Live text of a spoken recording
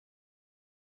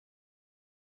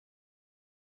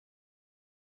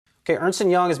Okay, Ernst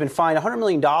Young has been fined $100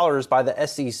 million by the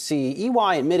SEC.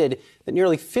 EY admitted that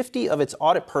nearly 50 of its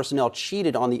audit personnel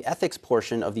cheated on the ethics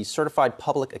portion of the Certified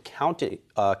Public Accountant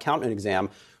exam.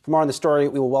 For more on the story,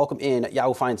 we will welcome in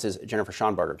Yahoo Finance's Jennifer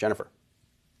Schonberger. Jennifer.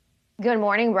 Good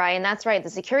morning, Brian. That's right. The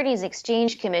Securities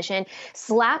Exchange Commission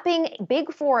slapping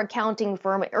Big Four accounting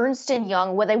firm Ernst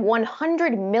Young with a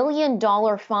 $100 million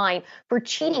fine for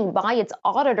cheating by its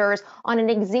auditors on an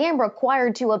exam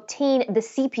required to obtain the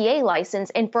CPA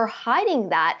license and for hiding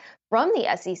that from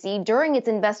the SEC during its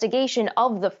investigation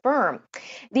of the firm.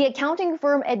 The accounting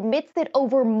firm admits that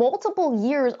over multiple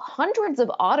years, hundreds of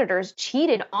auditors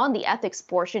cheated on the ethics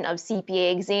portion of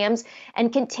CPA exams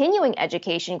and continuing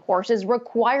education courses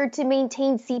required to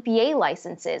maintain CPA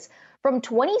licenses. From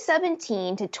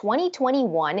 2017 to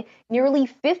 2021, nearly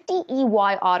 50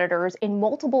 EY auditors in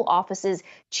multiple offices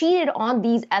cheated on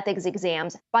these ethics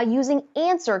exams by using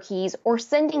answer keys or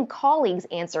sending colleagues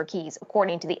answer keys,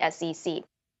 according to the SEC.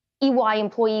 EY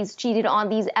employees cheated on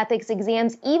these ethics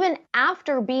exams even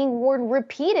after being warned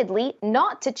repeatedly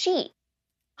not to cheat.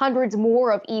 Hundreds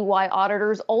more of EY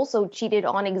auditors also cheated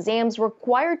on exams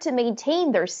required to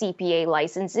maintain their CPA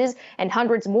licenses, and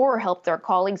hundreds more helped their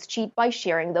colleagues cheat by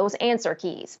sharing those answer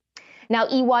keys. Now,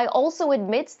 EY also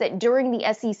admits that during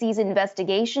the SEC's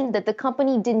investigation that the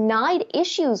company denied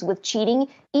issues with cheating,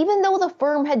 even though the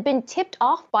firm had been tipped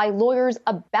off by lawyers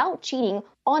about cheating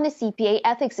on a CPA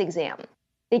ethics exam.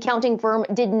 The accounting firm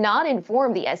did not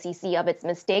inform the SEC of its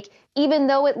mistake, even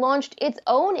though it launched its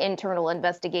own internal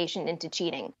investigation into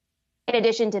cheating. In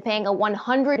addition to paying a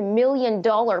 $100 million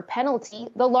penalty,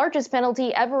 the largest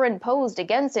penalty ever imposed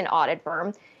against an audit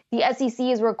firm, the SEC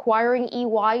is requiring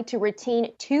EY to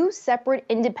retain two separate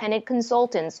independent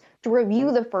consultants to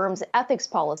review the firm's ethics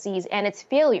policies and its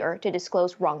failure to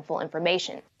disclose wrongful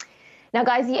information. Now,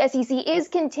 guys, the SEC is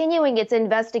continuing its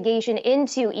investigation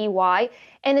into EY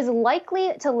and is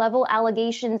likely to level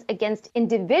allegations against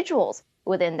individuals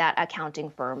within that accounting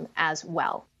firm as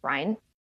well. Brian?